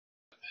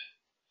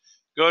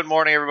Good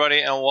morning, everybody,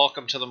 and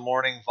welcome to the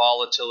morning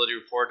volatility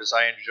report. As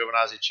I, Andrew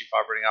Giovinazzi, Chief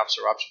Operating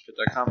Officer of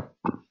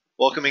OptionFit.com,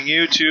 welcoming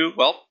you to,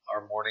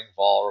 our morning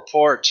vol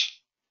report.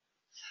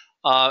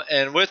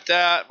 And with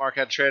that, Mark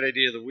had trade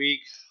idea of the week.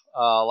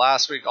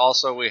 Last week,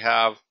 also, you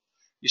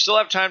still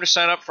have time to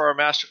sign up for our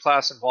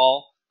masterclass in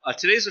vol.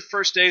 Today's the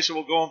first day, so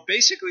we'll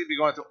basically be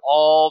going through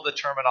all the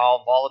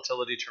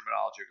volatility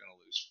terminology you're going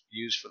to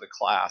use for the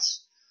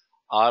class.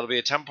 It'll be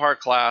a 10-part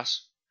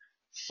class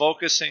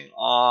focusing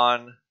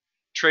on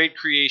trade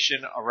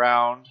creation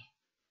around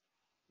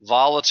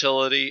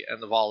volatility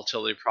and the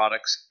volatility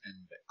products and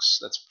VIX.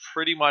 That's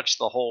pretty much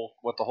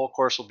what the whole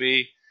course will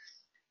be.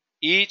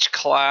 Each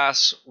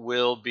class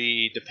will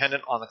be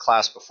dependent on the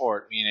class before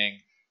it,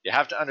 meaning you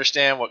have to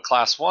understand what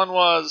class 1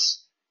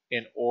 was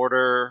in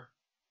order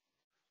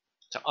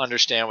to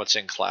understand what's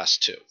in class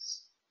 2.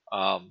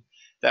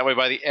 That way,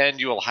 by the end,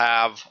 you will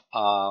have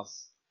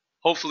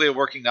hopefully a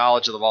working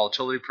knowledge of the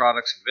volatility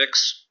products and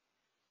VIX.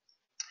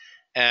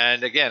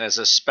 And again, as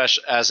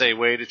a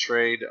way to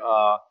trade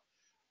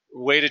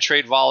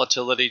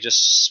volatility,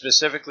 just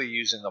specifically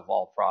using the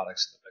vol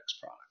products and the VIX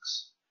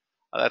products.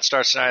 That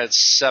starts tonight at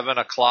 7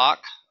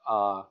 o'clock.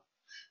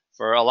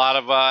 For a lot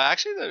of I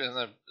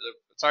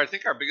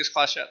think our biggest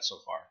class yet so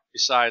far,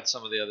 besides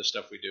some of the other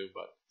stuff we do,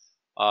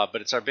 but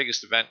it's our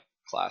biggest event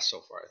class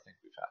so far. I think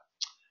we've had.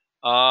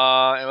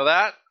 And with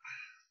that,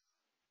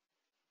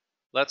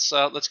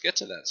 let's get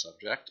to that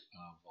subject,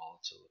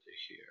 volatility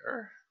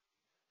here.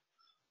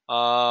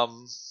 I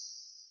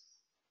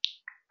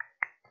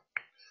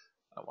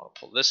want to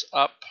pull this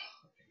up.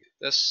 Get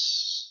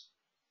this.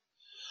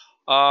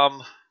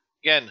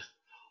 Again,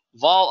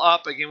 vol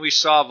up. Again, we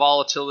saw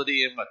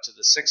volatility in to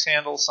the 6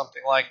 handle,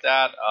 something like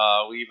that.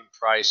 We even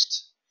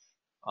priced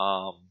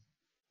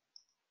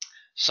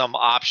some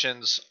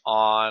options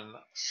on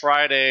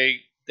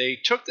Friday. They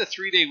took the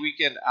 3-day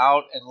weekend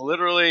out, and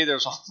literally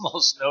there's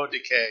almost no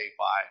decay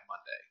by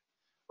Monday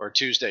or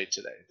Tuesday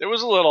today. There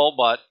was a little,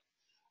 but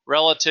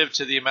relative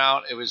to the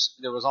amount, there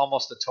was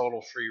almost a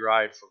total free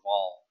ride for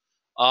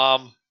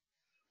vol,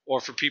 or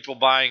for people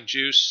buying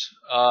juice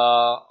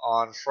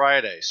on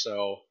Friday.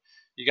 So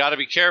you got to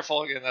be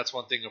careful. Again, that's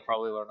one thing you'll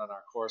probably learn on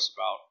our course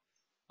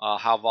about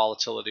how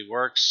volatility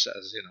works.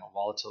 As you know,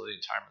 volatility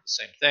and time are the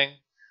same thing,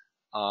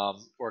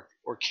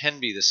 or can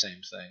be the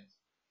same thing.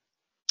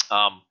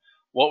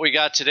 What we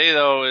got today,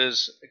 though,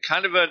 is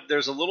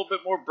there's a little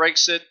bit more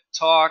Brexit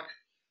talk.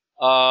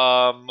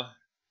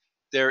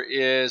 There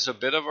is a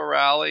bit of a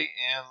rally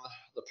in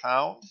the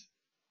pound,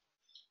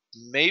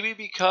 maybe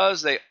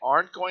because they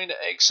aren't going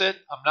to exit.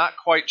 I'm not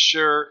quite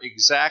sure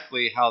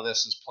exactly how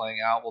this is playing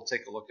out. We'll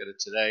take a look at it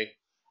today.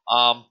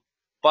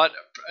 But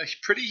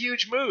pretty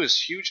huge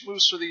moves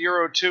for the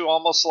euro too.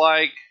 Almost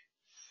like,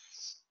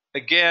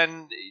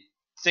 again,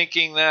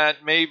 thinking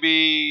that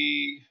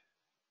maybe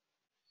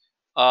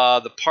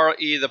the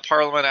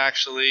parliament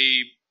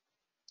actually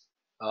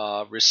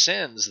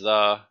rescinds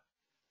the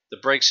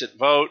Brexit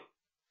vote.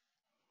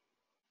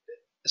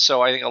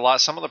 So I think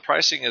some of the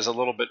pricing is a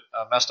little bit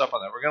messed up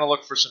on that. We're going to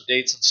look for some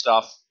dates and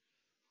stuff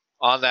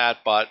on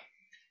that, but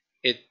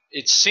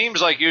it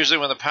seems like usually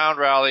when the pound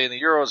rally and the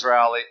euro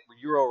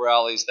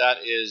rallies, that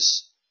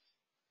is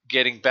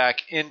getting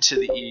back into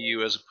the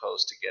EU as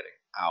opposed to getting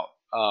out.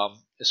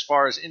 As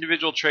far as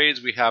individual trades,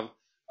 we have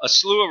a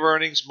slew of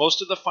earnings.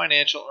 Most of the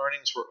financial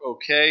earnings were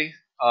okay.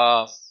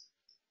 I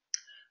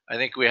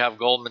think we have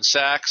Goldman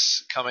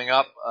Sachs coming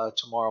up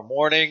tomorrow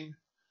morning.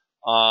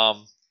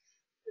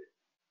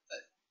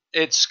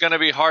 It's going to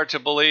be hard to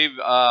believe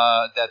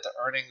that the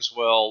earnings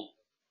will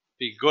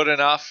be good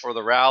enough for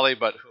the rally,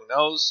 but who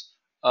knows?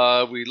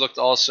 We looked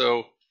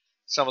also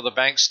some of the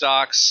bank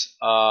stocks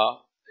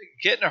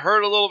getting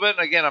hurt a little bit.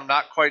 And again, I'm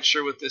not quite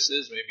sure what this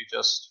is. Maybe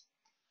just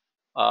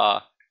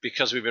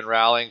because we've been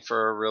rallying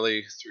for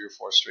really 3 or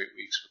 4 straight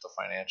weeks with the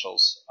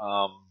financials.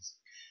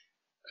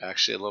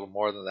 Actually, a little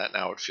more than that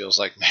now. It feels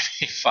like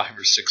maybe 5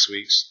 or 6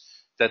 weeks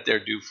that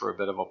they're due for a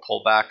bit of a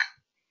pullback.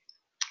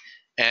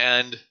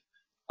 And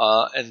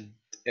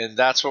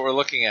that's what we're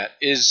looking at.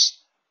 Is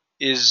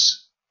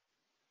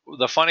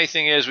the funny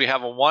thing is we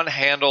have a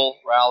 1-handle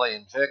rally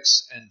in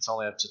VIX, and it's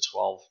only up to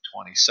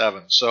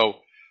 12.27. So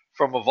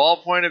from a vol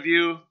point of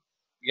view,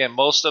 again,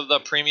 most of the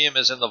premium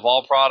is in the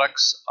vol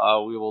products.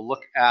 We will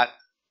look at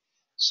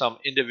some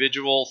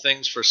individual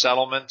things for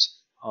settlement.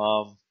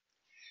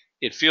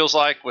 It feels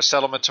like with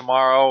settlement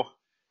tomorrow,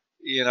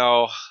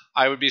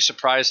 I would be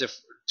surprised if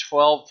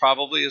 12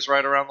 probably is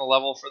right around the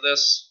level for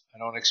this. I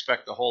don't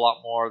expect a whole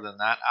lot more than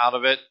that out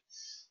of it.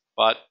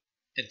 But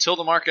until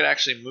the market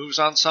actually moves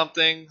on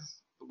something,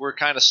 we're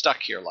kind of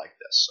stuck here like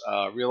this.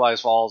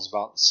 Realized vol is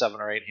about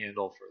 7 or 8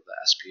 handle for the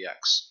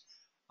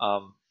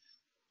SPX.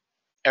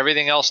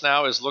 Everything else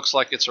now looks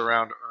like it's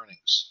around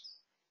earnings.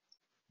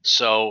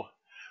 So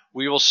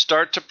we will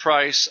start to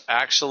price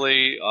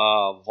actually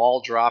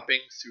vol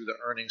dropping through the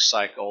earnings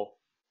cycle.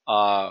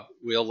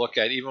 We'll look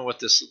at, even with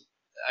this,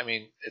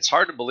 it's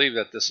hard to believe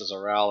that this is a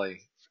rally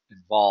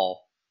in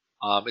vol.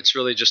 It's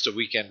really just a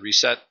weekend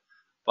reset,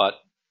 but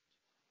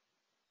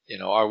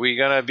Are we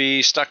going to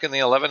be stuck in the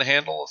 11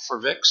 handle for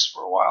VIX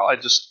for a while?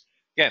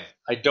 Again,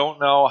 I don't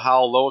know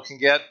how low it can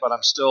get, but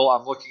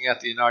I'm looking at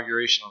the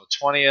inauguration on the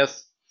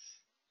 20th.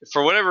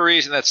 For whatever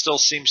reason, that still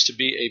seems to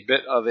be a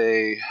bit of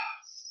a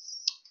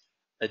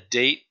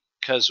date,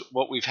 because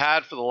what we've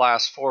had for the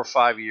last 4 or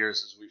 5 years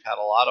is we've had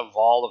a lot of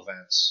vol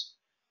events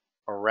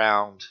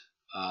around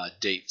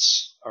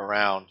dates,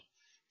 around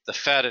the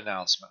Fed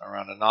announcement,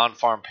 around a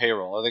non-farm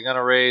payroll. Are they going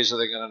to raise? Are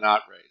they going to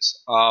not raise?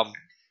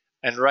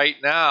 And right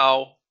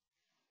now,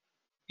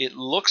 it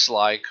looks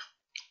like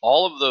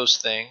all of those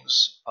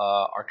things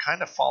are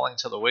kind of falling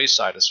to the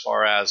wayside as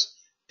far as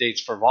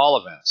dates for vol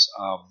events.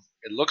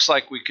 It looks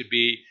like we could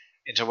be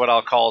into what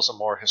I'll call as a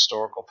more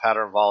historical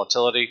pattern of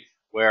volatility,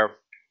 where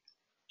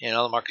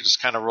the market is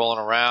kind of rolling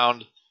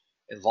around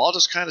and vol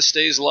just kind of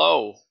stays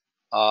low.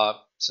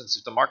 Since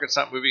if the market's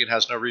not moving, it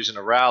has no reason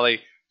to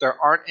rally. There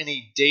aren't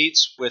any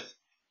dates with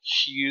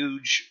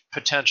huge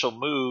potential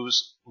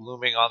moves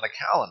looming on the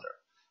calendar.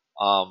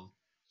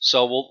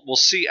 So we'll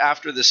see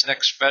after this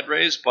next Fed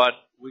raise, but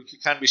we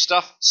could kind of be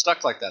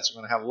stuck like that. So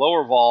we're going to have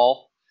lower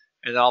vol,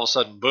 and then all of a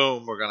sudden,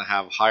 boom, we're going to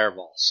have higher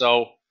vol.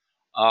 So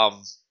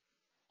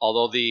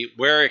although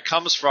where it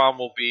comes from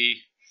will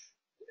be,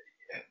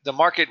 the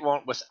market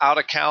won't, without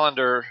a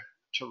calendar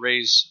to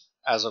raise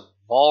as a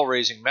vol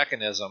raising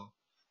mechanism,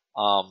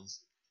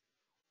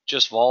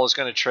 just vol is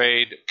going to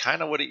trade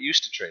kind of what it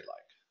used to trade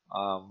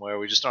like, where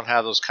we just don't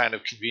have those kind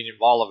of convenient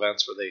vol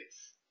events where they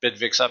bid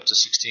VIX up to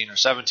 16 or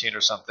 17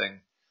 or something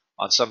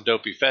on some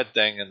dopey Fed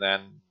thing, and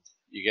then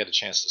you get a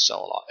chance to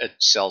sell it off. It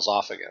sells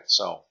off again.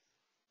 So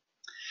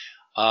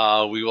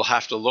we will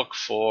have to look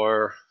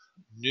for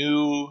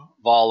new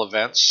vol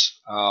events,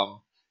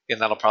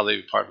 and that'll probably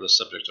be part of the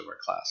subject of our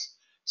class.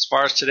 As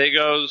far as today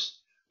goes,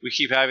 we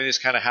keep having these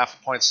kind of half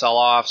a point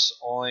sell-offs,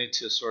 only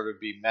to sort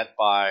of be met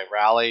by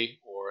rally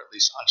or at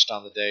least unched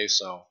on the day.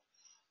 So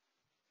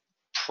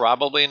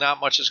probably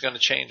not much is going to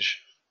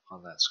change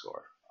on that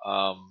score.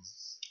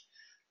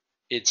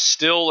 It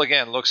still,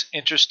 again, looks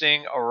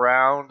interesting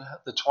around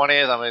the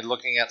 20th. I'm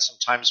looking at some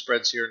time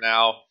spreads here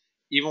now.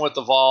 Even with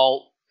the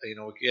vol,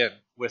 again,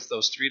 with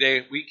those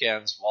 3-day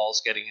weekends,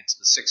 vol's getting into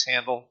the 6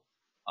 handle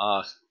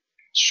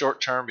short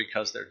term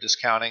because they're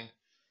discounting.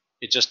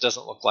 It just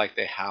doesn't look like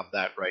they have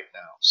that right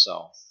now.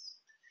 So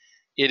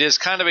it is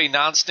kind of a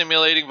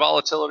non-stimulating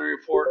volatility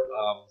report.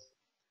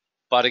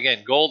 But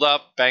again, gold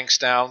up, banks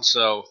down.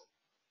 So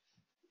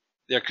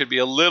there could be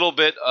a little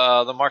bit,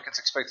 the market's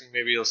expecting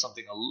maybe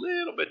something a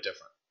little bit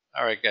different.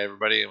 All right,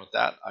 everybody. And with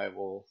that, I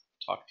will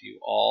talk to you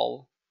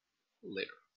all later.